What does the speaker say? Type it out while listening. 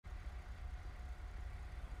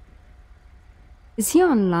Is he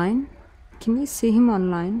online? Can you see him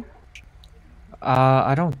online?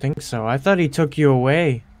 I don't think so. I thought he took you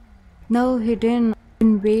away. No, he didn't. I've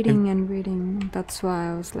been Have, waiting and waiting. That's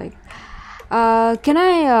why I was like, can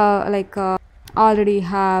I already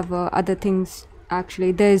have other things?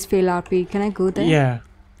 Actually, there is fail RP. Can I go there? yeah.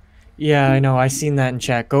 Yeah, I know. I seen that in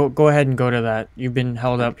chat. Go ahead and go to that. You've been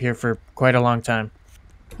held Okay. up here for quite a long time.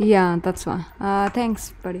 Yeah, that's why.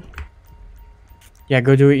 Thanks, buddy. Yeah,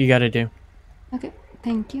 go do what you gotta do. Okay,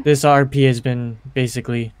 thank you. This RP has been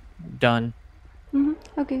basically done.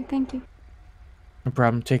 Okay, thank you. No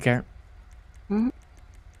problem. Take care. hmm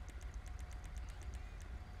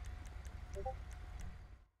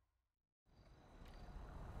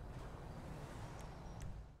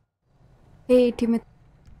Hey, Timothy.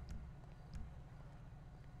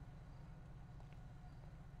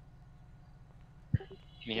 Can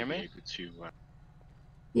you hear me?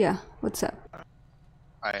 Yeah, what's up?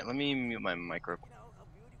 Alright, let me mute my micro.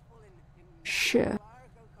 Sure.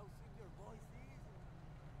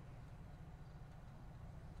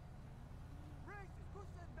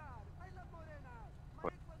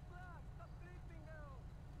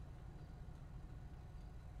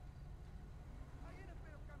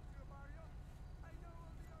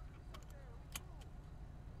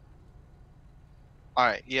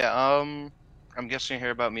 Alright, yeah, I'm guessing you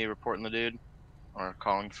hear about me reporting the dude or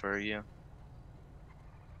calling for you.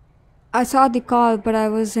 I saw the call, but I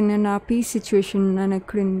was in an RP situation and I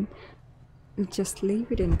couldn't just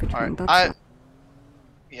leave it in Alright, between. That's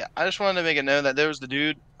why. I just wanted to make it known that there was the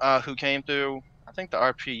dude who came through, I think the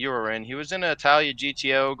RP you were in. He was in an Italia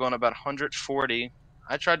GTO going about 140.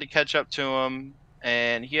 I tried to catch up to him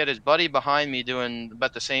and he had his buddy behind me doing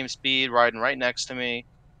about the same speed, riding right next to me.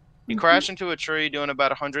 He crashed into a tree doing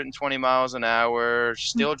about 120 miles an hour,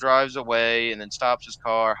 still drives away, and then stops his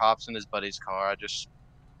car, hops in his buddy's car. I just,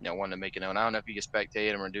 wanted to make it known. I don't know if you can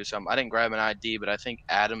spectate him or do something. I didn't grab an ID, but I think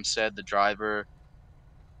Adam said the driver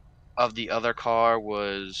of the other car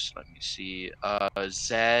was, let me see,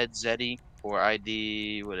 Zeddy, or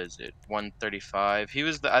ID, what is it, 135.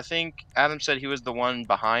 I think Adam said he was the one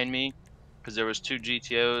behind me, because there was two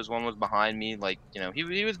GTOs. One was behind me, like,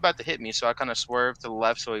 he was about to hit me, so I kind of swerved to the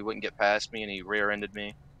left so he wouldn't get past me, and he rear-ended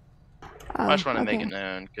me. I Oh, just want to make okay. it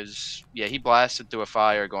known, because, yeah, he blasted through a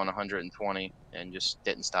fire going 120 and just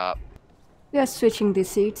didn't stop. We are switching the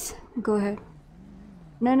seats. Go ahead.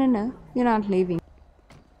 No, no, no. You're not leaving.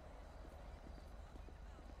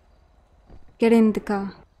 Get in the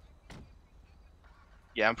car.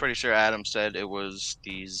 Yeah, I'm pretty sure Adam said it was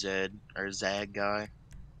the Zed or Zag guy.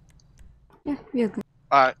 Yeah, we are good.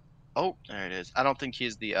 Oh, there it is. I don't think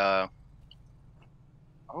he's the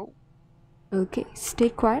oh, Okay, stay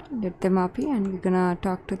quiet. Let them up here, and we're gonna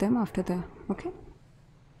talk to them after the. Okay.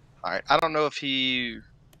 all right. I don't know if he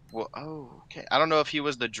well, oh, okay. I don't know if he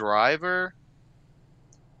was the driver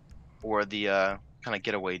or the kind of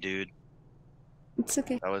getaway dude It's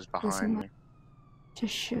okay. that was Doesn't behind matter. me.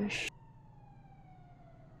 Just shush.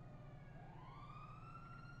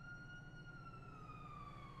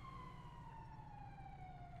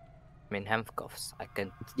 I'm in handcuffs. I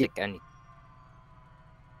can't take any.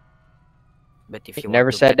 But if you Never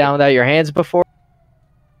want to sat get down it, without your hands before?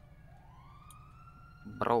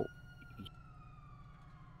 bro,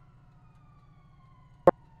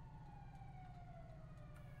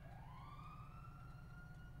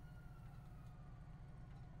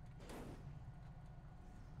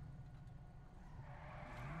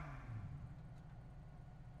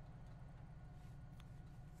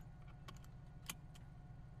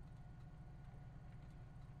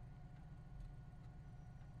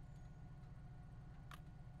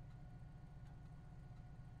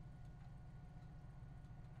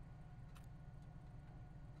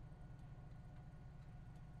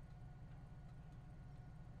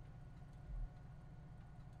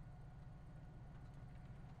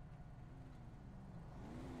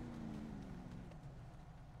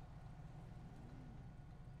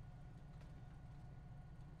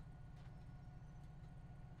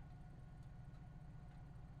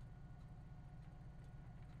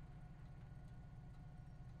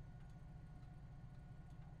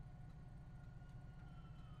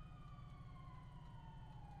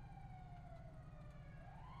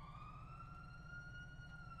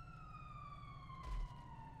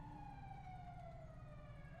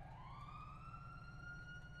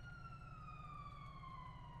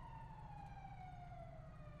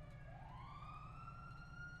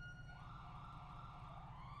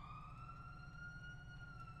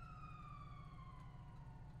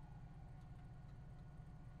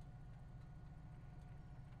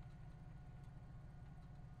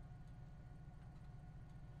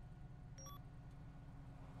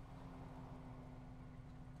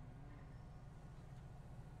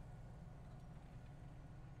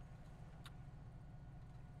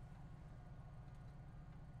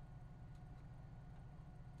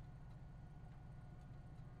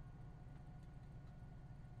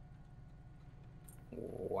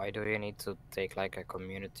 Why do you need to take like a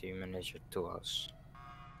community manager to us?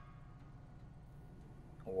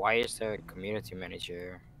 Why is there a community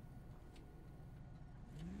manager?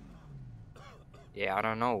 Yeah, I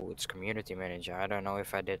don't know. It's community manager. I don't know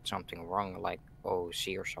if I did something wrong, like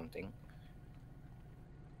OC or something.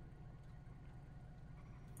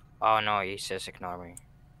 Oh no, he says ignore me.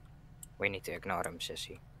 We need to ignore him,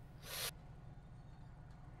 sissy.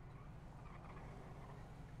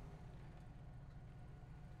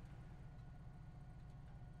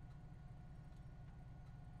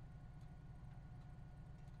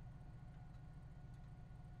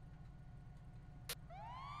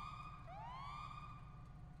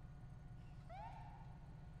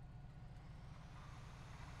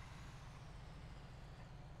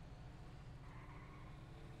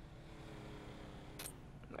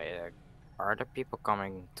 Are the people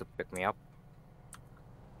coming to pick me up?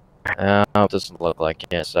 It doesn't look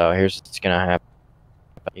like it. So here's what's gonna happen.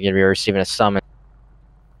 You're gonna be receiving a summons.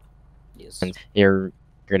 Yes. You're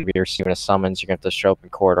gonna be receiving a summons. You're gonna have to show up in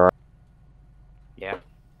court. All right? Yeah.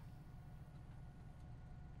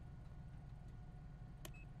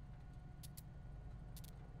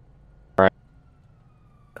 Alright.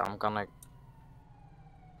 I'm gonna.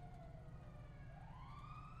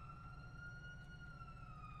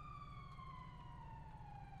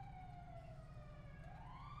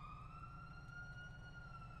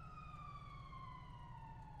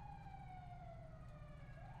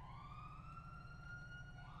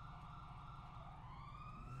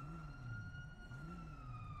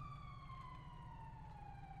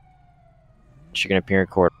 You're gonna appear in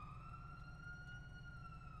court.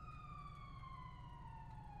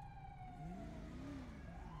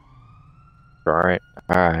 Alright.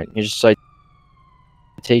 Alright. Here's a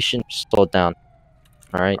citation. Slow it down.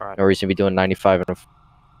 Alright. Alright. No reason to be doing 95 and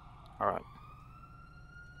Alright.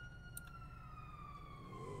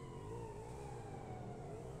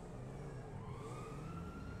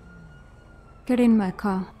 Get in my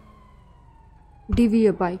car. DV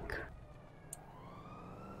your bike.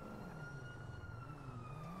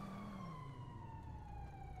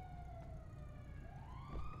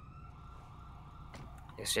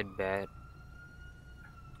 Is it bad?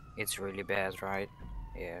 It's really bad, right?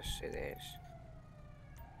 Yes, it is.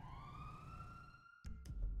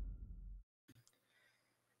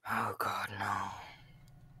 Oh god, no.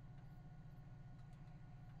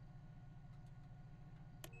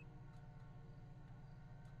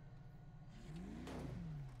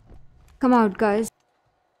 Come out, guys.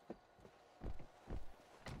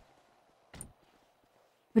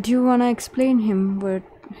 But you wanna explain him what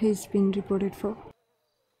he's been reported for?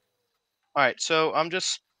 All right, so I'm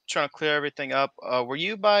just trying to clear everything up. Were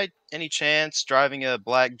you by any chance driving a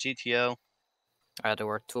black GTO? There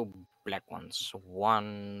were two black ones.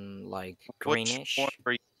 One like Which one greenish.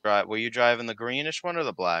 were you driving? Were you driving the greenish one or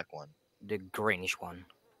the black one? The greenish one.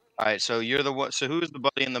 All right, so you're the one. So who's the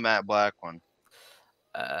buddy in the matte black one?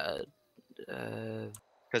 Uh, uh,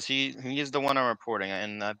 Because he is the one I'm reporting,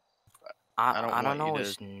 and I don't I don't want you know to.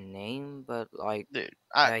 his name, but like, Dude,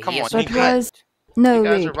 he come on, has a you What guys, was... beard. you No,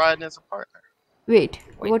 guys are wait. riding as a partner. Wait.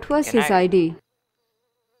 Wait, What was can his I- ID?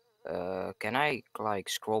 Can I like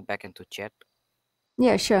scroll back into chat?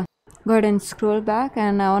 Yeah, sure. Go ahead and scroll back,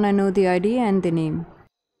 and I wanna know the ID and the name.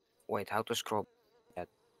 Wait, how to scroll that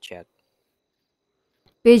chat?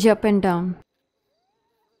 Page up and down.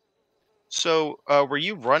 So, were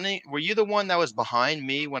you running? Were you the one that was behind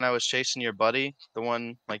me when I was chasing your buddy? The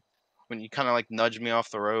one like when you kind of like nudged me off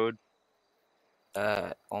the road?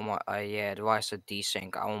 On my, yeah, it was a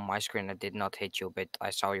desync. On my screen, I did not hit you, but I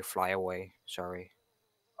saw you fly away. Sorry.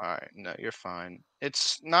 All right, no, you're fine.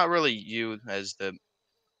 It's not really you as the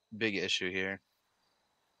big issue here.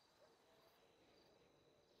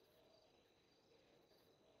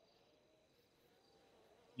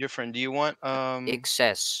 Your friend, do you want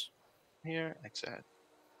Excess. here? Exit.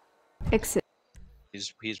 Exit.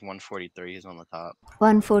 He's 143. He's on the top.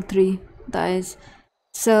 143. That is.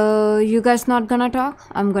 So, you guys not gonna talk?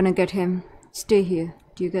 I'm gonna get him. Stay here.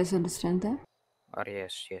 Do you guys understand that? Oh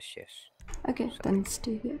yes, yes, yes. Okay, then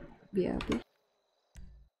stay here. BRB.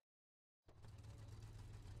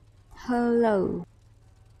 Hello.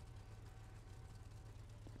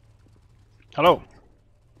 Hello.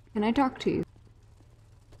 Can I talk to you?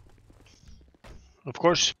 Of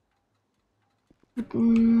course.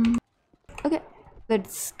 Okay,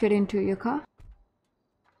 let's get into your car.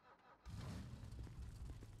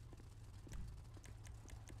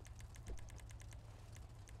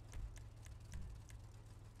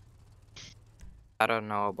 I don't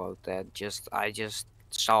know about that. I just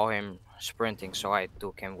saw him sprinting, so I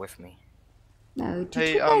took him with me. No, did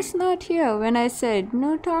Hey, you guys not hear when I said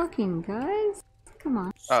no talking, guys? Come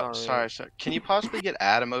on. Oh, sorry, sir. Can you possibly get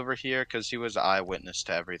Adam over here? Because he was eyewitness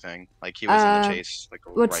to everything. Like, he was in the chase, like,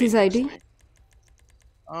 What's right his next to ID?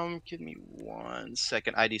 me. Give me 1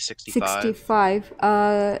 second. ID 65. 65.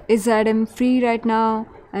 Is Adam free right now?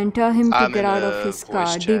 And tell him to I'm get in out of a his voice car,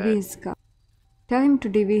 DV chat. his car. Tell him to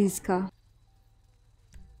DV his car.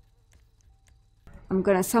 I'm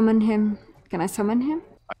gonna summon him. Can I summon him?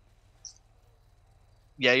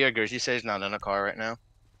 Yeah, you're good. He says he's not in a car right now.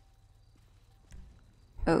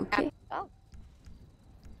 Okay. Oh,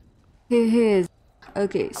 Here he is.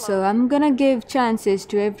 Okay, so I'm gonna give chances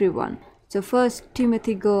to everyone. So first,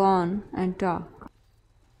 Timothy, go on and talk.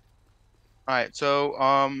 Alright, so,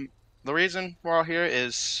 the reason we're all here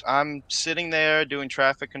is I'm sitting there doing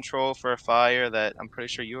traffic control for a fire that I'm pretty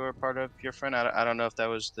sure you were a part of, your friend. I don't know if that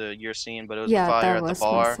was your scene, but it was the Yeah, fire that at the was my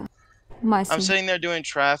bar. son. My I'm son. sitting there doing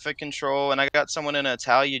traffic control, and I got someone in an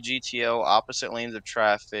Italia GTO, opposite lanes of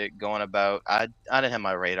traffic, going about. I didn't have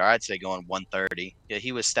my radar. I'd say going 130. Yeah,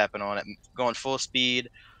 he was stepping on it, going full speed.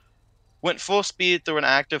 Went full speed through an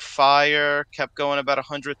active fire. Kept going about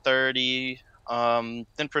 130.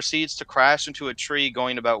 Then proceeds to crash into a tree,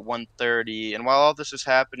 going about 130. And while all this is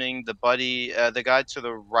happening, the guy to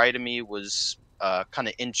the right of me, was kind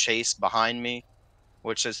of in chase behind me,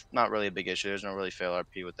 which is not really a big issue. There's no really fail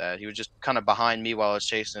RP with that. He was just kind of behind me while I was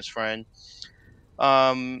chasing his friend.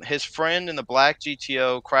 His friend in the black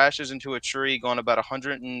GTO crashes into a tree going about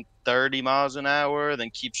 130 miles an hour,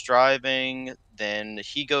 then keeps driving. Then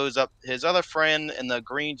he goes up. His other friend in the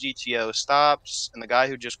green GTO stops, and the guy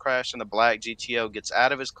who just crashed in the black GTO gets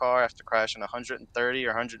out of his car after crashing 130 or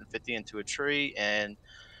 150 into a tree, and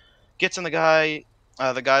gets in the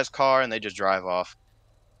guy's car, and they just drive off.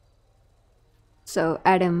 So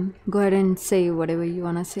Adam, go ahead and say whatever you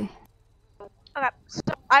wanna say. okay. So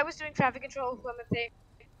I was doing traffic control with Timothy,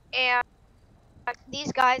 and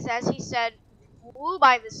these guys, as he said, flew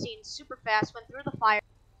by the scene super fast, went through the fire,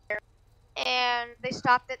 and they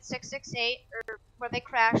stopped at 668, or where they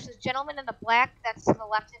crashed. The gentleman in the black that's to the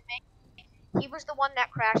left of me, he was the one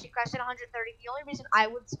that crashed. He crashed at 130. The only reason I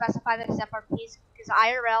would specify that as FRP is because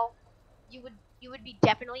IRL, you would be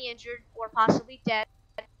definitely injured or possibly dead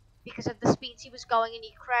because of the speeds he was going, and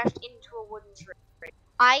he crashed into a wooden tree.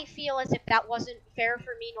 I feel as if that wasn't fair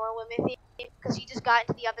for me nor Wimothy, because he just got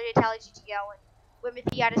into the other Italian GTO, and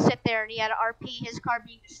Wimothy had to sit there and he had to RP his car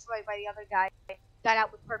being destroyed by the other guy. Got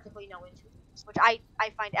out with perfectly no injuries, which I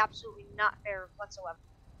find absolutely not fair whatsoever.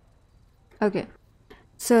 Okay.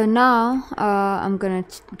 So now I'm gonna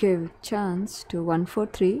give chance to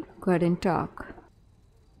 143. Go ahead and talk.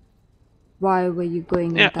 Why were you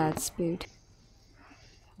going Yeah. at that speed?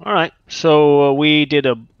 All right. So we did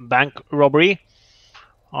a bank robbery.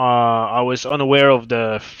 I was unaware of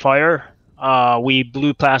the fire. We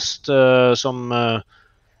blew past some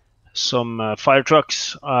fire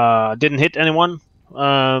trucks. Didn't hit anyone.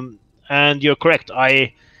 And you're correct.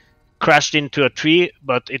 I crashed into a tree,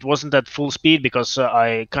 but it wasn't at full speed because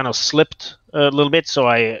I kind of slipped a little bit, so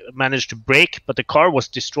I managed to brake, but the car was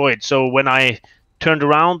destroyed. So when I turned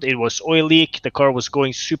around, it was oil leak. The car was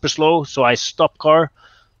going super slow, so I stopped car.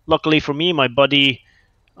 Luckily for me, my buddy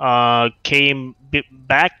came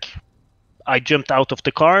back. I jumped out of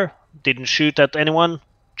the car, didn't shoot at anyone,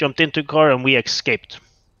 jumped into the car, and we escaped.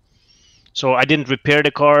 So I didn't repair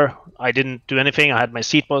the car. I didn't do anything. I had my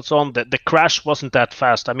seatbelts on. The crash wasn't that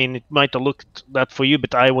fast. I mean, it might have looked that for you,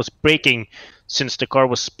 but I was braking since the car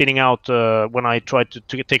was spinning out when I tried to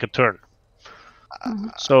take a turn.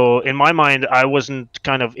 So in my mind, I wasn't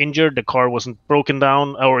kind of injured. The car wasn't broken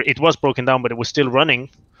down, or it was broken down, but it was still running.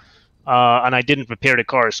 And I didn't repair the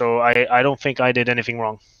car, so I don't think I did anything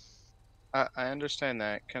wrong. I understand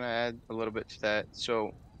that. Can I add a little bit to that?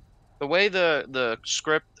 So the way the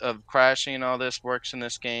script of crashing and all this works in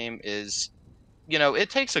this game is, it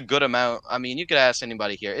takes a good amount. I mean, you could ask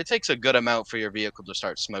anybody here. It takes a good amount for your vehicle to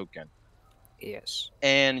start smoking. Yes.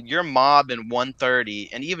 And you're mobbing 130,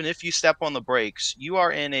 and even if you step on the brakes, you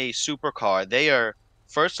are in a supercar. They are,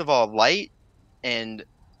 first of all, light, and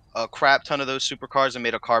a crap ton of those supercars are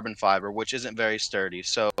made of carbon fiber, which isn't very sturdy.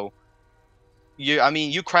 So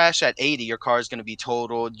you crash at 80, your car is going to be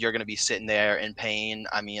totaled. You're going to be sitting there in pain.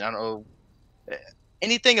 I mean, I don't know.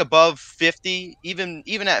 Anything above 50, even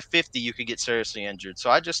at 50, you could get seriously injured. So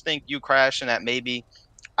I just think you crashing at maybe,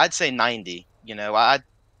 I'd say 90. I'm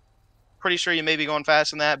pretty sure you may be going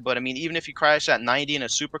faster than that, but I mean, even if you crash at 90 in a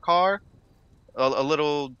supercar, a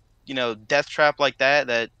little, death trap like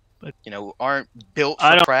that, aren't built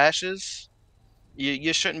I for don't. crashes,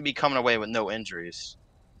 you shouldn't be coming away with no injuries.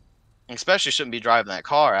 Especially shouldn't be driving that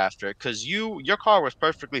car after it, because your car was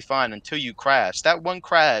perfectly fine until you crashed. That one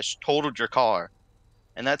crash totaled your car,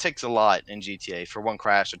 and that takes a lot in GTA for one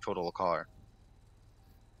crash to total a car.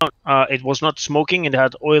 It was not smoking. It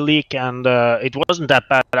had oil leak, and it wasn't that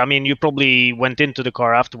bad. I mean, you probably went into the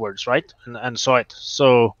car afterwards, right? And saw it.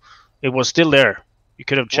 So it was still there. You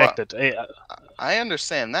could have Well, checked it. I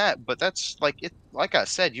understand that, but that's like it. Like I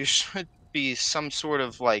said, you should be some sort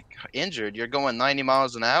of like injured. You're going 90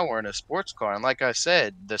 miles an hour in a sports car, and like I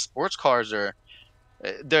said, the sports cars are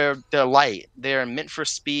they're light. They're meant for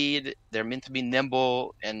speed. They're meant to be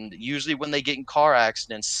nimble, and usually when they get in car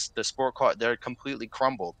accidents, the sport car they're completely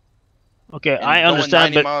crumbled. Okay, I And going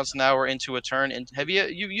understand, 90 but miles an hour into a turn, and have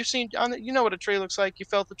you seen you know what a tree looks like? You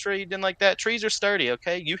felt the tree, you didn't like that. Trees are sturdy,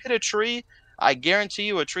 okay? You hit a tree, I guarantee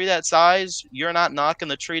you, a tree that size, you're not knocking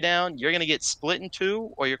the tree down. You're gonna get split in two,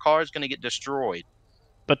 or your car is gonna get destroyed.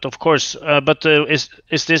 of course,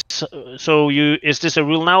 is this so? Is this a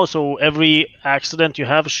rule now? So every accident you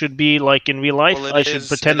have should be like in real life. Well, I should it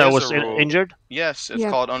pretend I is a was rule. injured. Yes, it's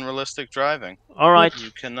Yep. called unrealistic driving. All right.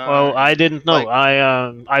 You cannot. Well, I didn't know.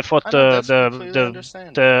 Like, I thought I know that's completely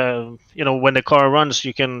understandable. the when the car runs,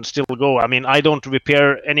 you can still go. I mean, I don't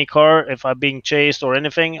repair any car if I'm being chased or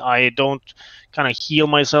anything. I don't kind of heal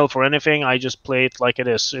myself or anything. I just play it like it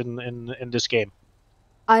is in this game.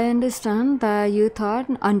 I understand that you thought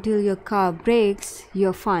until your car breaks,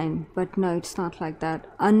 you're fine. But no, it's not like that.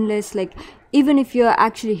 Unless, like, even if you're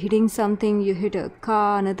actually hitting something, you hit a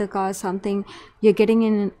car, another car, something, you're getting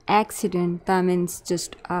in an accident, that means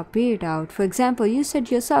just RP it out. For example, you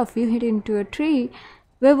said yourself, you hit into a tree.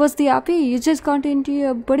 Where was the RP? You just got into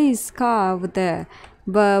your buddy's car over there.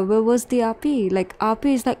 But where was the RP? Like,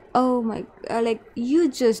 RP is like, oh my, like, you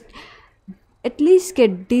just at least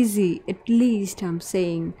get dizzy. At least I'm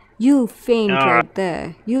saying you faint All right. right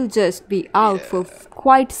there. You'll just be out for Yeah,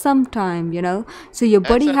 quite some time, you know. So your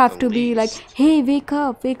that's buddy at have the to be like, least. hey, wake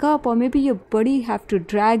up, or maybe your buddy have to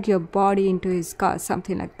drag your body into his car,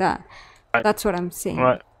 something like that. That's what I'm saying.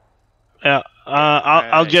 Right. Yeah.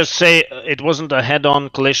 I'll just say it wasn't a head-on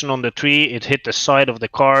collision on the tree. It hit the side of the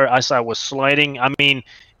car as I was sliding. I mean,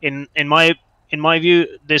 in my view,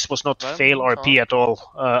 this was not Let fail him RP talk. at all.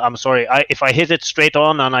 I'm sorry. If I hit it straight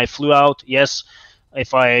on and I flew out, yes.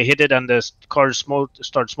 If I hit it and the car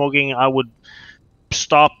start smoking, I would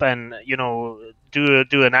stop and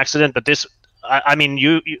do an accident. But this, I mean,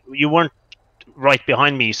 you weren't right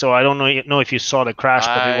behind me, so I don't know if you saw the crash,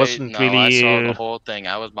 but it wasn't I really. saw the whole thing.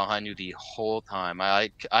 I was behind you the whole time. I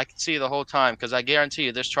could see the whole time because I guarantee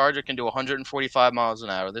you this Charger can do 145 miles an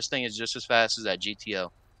hour. This thing is just as fast as that GTO.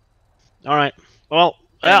 All right. Well,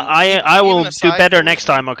 And I will even a do side better next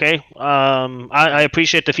collision. time. Okay. I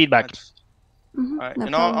appreciate the feedback. That's Mm-hmm, all right. no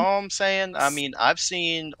And problem. all I'm saying, I mean, I've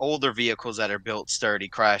seen older vehicles that are built sturdy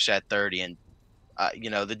crash at 30, and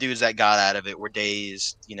the dudes that got out of it were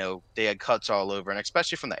dazed. They had cuts all over, and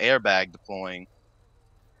especially from the airbag deploying.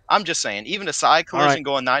 I'm just saying, even a side All right. collision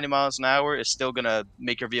going 90 miles an hour is still gonna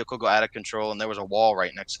make your vehicle go out of control. And there was a wall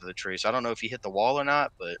right next to the tree, so I don't know if you hit the wall or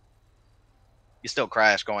not, but you still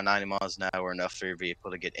crash going 90 miles an hour enough for your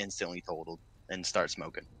vehicle to get instantly totaled and start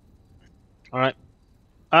smoking. All right.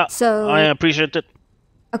 So I appreciate it.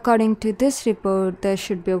 according to this report, there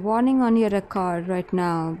should be a warning on your record right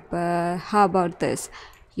now. But how about this?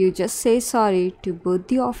 You just say sorry to both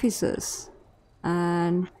the officers,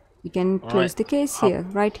 and we can All close right. the case here,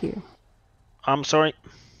 right here. I'm sorry.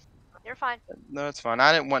 You're fine. No, it's fine.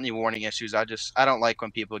 I didn't want any warning issues. I don't like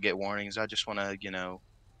when people get warnings. I just want to,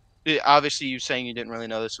 obviously you saying you didn't really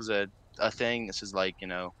know this was a thing. This is like,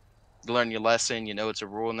 you learn your lesson. You know it's a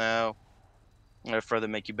rule now. It'll further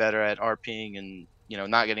make you better at RPing and,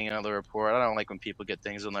 not getting another report. I don't like when people get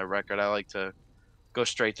things on their record. I like to go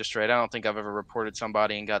straight to straight. I don't think I've ever reported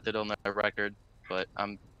somebody and got that on their record, but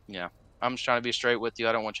I'm just trying to be straight with you.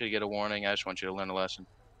 I don't want you to get a warning. I just want you to learn a lesson.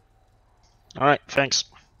 All right. Thanks.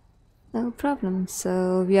 No problem.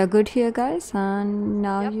 So we are good here, guys, and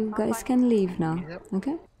now Yep, you I'm guys fine. can leave now. Yep.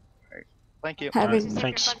 Okay? Thank you. Have All right. a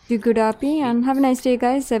Thanks. do good RP and have a nice day,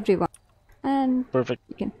 guys, everyone. And Perfect.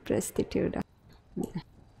 you can press the two down.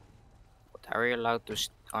 But are you allowed to?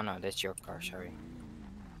 Oh no, that's your car. Sorry.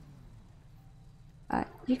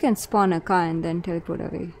 You can spawn a car and then teleport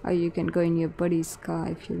away, or you can go in your buddy's car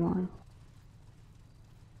if you want.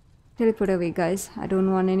 Teleport away, guys. I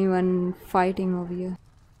don't want anyone fighting over here.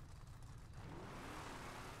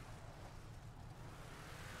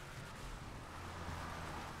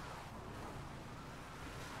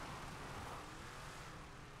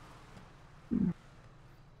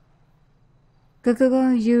 Go, go, go.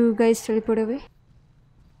 You guys teleport away.